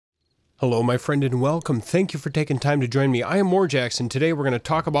Hello, my friend, and welcome. Thank you for taking time to join me. I am Morjax, and today we're going to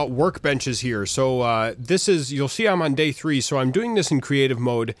talk about workbenches here. So this is, you'll see I'm on day 3, so I'm doing this in creative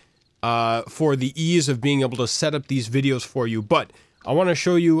mode for the ease of being able to set up these videos for you. But I want to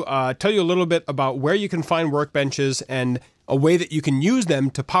show you, tell you a little bit about where you can find workbenches and a way that you can use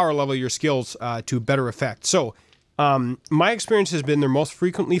them to power level your skills to better effect. So my experience has been they're most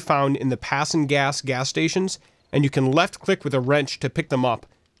frequently found in the pass and gas stations, and you can left click with a wrench to pick them up.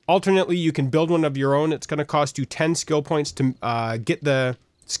 Alternately, you can build one of your own. It's going to cost you 10 skill points to get the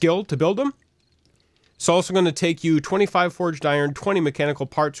skill to build them. It's also going to take you 25 forged iron, 20 mechanical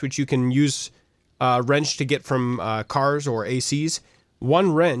parts, which you can use wrench to get from cars or ACs,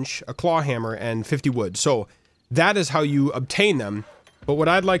 1 wrench, a claw hammer, and 50 wood. So that is how you obtain them. But what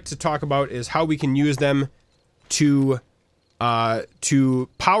I'd like to talk about is how we can use them to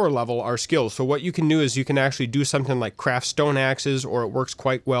power level our skills. So what you can do is you can actually do something like craft stone axes, or it works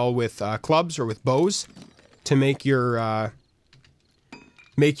quite well with clubs or with bows to make your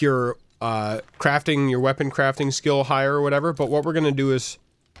crafting, your weapon crafting skill higher or whatever. But what we're going to do is,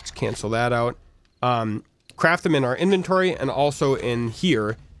 let's cancel that out, craft them in our inventory and also in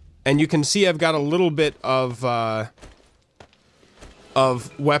here. And you can see I've got a little bit of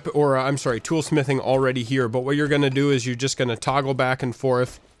weapon, or I'm sorry, toolsmithing already here. But what you're going to do is you're just going to toggle back and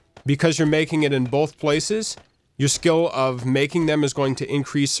forth. Because you're making it in both places, your skill of making them is going to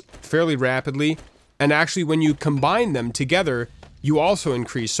increase fairly rapidly. And actually, when you combine them together, you also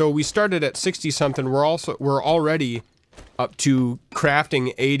increase. So we started at 60 something. We're already up to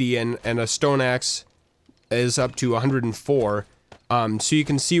crafting 80, and a stone axe is up to 104. So you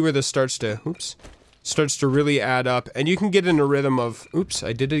can see where this starts to really add up, and you can get in a rhythm of, oops,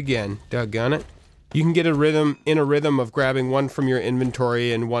 I did it again, doggone it. You can get in a rhythm of grabbing one from your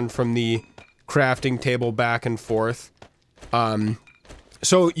inventory and one from the crafting table back and forth.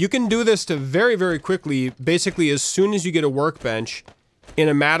 So you can do this to very, very quickly. Basically, as soon as you get a workbench, in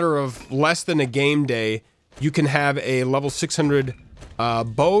a matter of less than a game day, you can have a level 600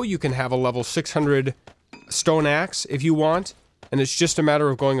 bow, you can have a level 600 stone axe if you want. And it's just a matter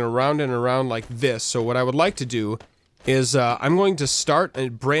of going around and around like this. So what I would like to do is I'm going to start a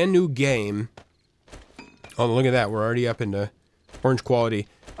brand new game. Oh, look at that. We're already up into orange quality.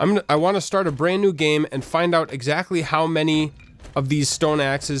 I want to start a brand new game and find out exactly how many of these stone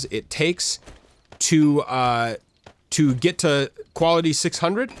axes it takes to get to quality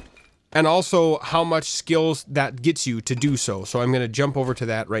 600, and also how much skills that gets you to do so. So I'm going to jump over to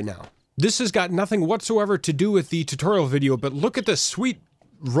that right now. This has got nothing whatsoever to do with the tutorial video, but look at this sweet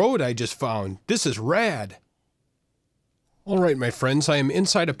road I just found. This is rad. Alright, my friends, I am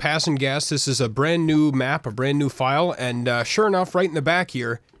inside a pass and gas. This is a brand new map, a brand new file, and sure enough, right in the back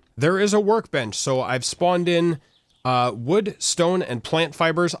here, there is a workbench. So I've spawned in wood, stone, and plant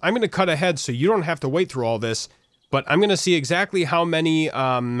fibers. I'm going to cut ahead so you don't have to wait through all this, but I'm going to see exactly how many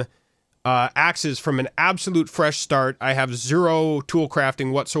axes from an absolute fresh start. I have 0 tool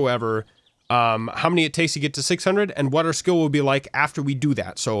crafting whatsoever. How many it takes to get to 600, and what our skill will be like after we do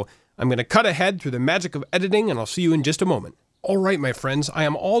that. So I'm going to cut ahead through the magic of editing, and I'll see you in just a moment. Alright, my friends, I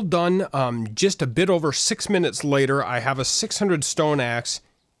am all done. Just a bit over 6 minutes later, I have a 600 stone axe,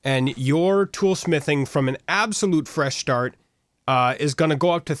 and your toolsmithing from an absolute fresh start is going to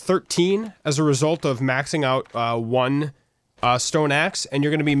go up to 13 as a result of maxing out one stone axe, and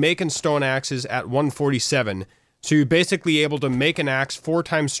you're going to be making stone axes at 147. So you're basically able to make an axe 4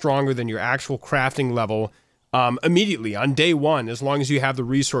 times stronger than your actual crafting level immediately on day 1, as long as you have the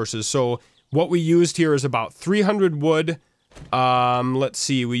resources. So what we used here is about 300 wood. Let's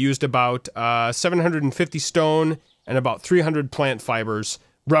see, we used about 750 stone and about 300 plant fibers,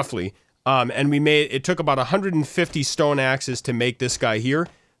 roughly. And it took about 150 stone axes to make this guy here.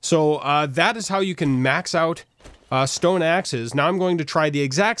 So that is how you can max out stone axes. Now I'm going to try the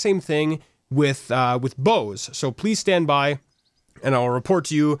exact same thing with bows. So please stand by, and I'll report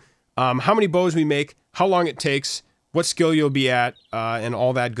to you how many bows we make, how long it takes, what skill you'll be at, and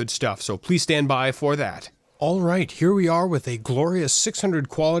all that good stuff. So please stand by for that. All right, here we are with a glorious 600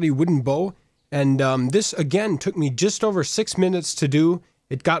 quality wooden bow, and this again took me just over 6 minutes to do.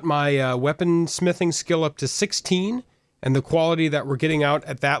 It got my weapon smithing skill up to 16, and the quality that we're getting out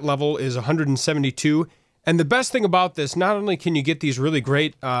at that level is 172. And the best thing about this, not only can you get these really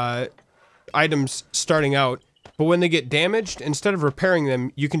great items starting out, but when they get damaged, instead of repairing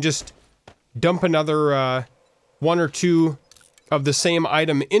them, you can just dump another 1 or 2 of the same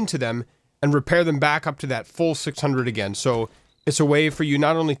item into them and repair them back up to that full 600 again. So it's a way for you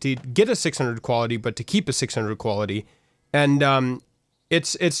not only to get a 600 quality, but to keep a 600 quality. And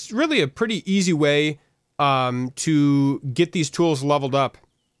it's really a pretty easy way to get these tools leveled up.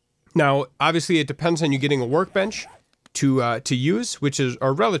 Now, obviously, it depends on you getting a workbench to use, which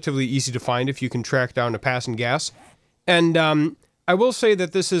are relatively easy to find if you can track down a pass and gas. And I will say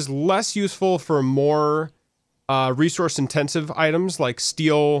that this is less useful for more resource-intensive items like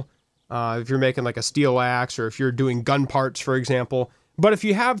steel, if you're making like a steel axe, or if you're doing gun parts, for example. But if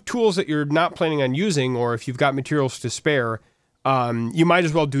you have tools that you're not planning on using, or if you've got materials to spare, you might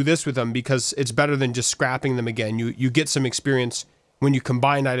as well do this with them, because it's better than just scrapping them again. You get some experience when you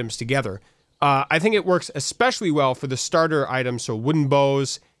combine items together. I think it works especially well for the starter items, so wooden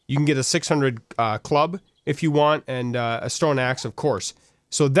bows. You can get a 600 club if you want, and a stone axe, of course.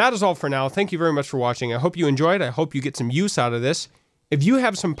 So that is all for now. Thank you very much for watching. I hope you enjoyed. I hope you get some use out of this. If you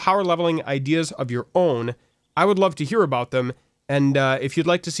have some power leveling ideas of your own, I would love to hear about them. And if you'd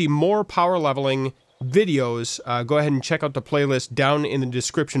like to see more power leveling videos, go ahead and check out the playlist down in the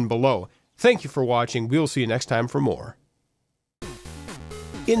description below. Thank you for watching. We'll see you next time for more.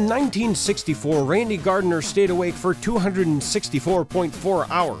 In 1964, Randy Gardner stayed awake for 264.4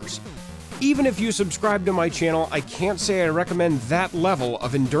 hours. Even if you subscribe to my channel, I can't say I recommend that level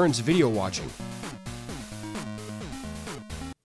of endurance video watching.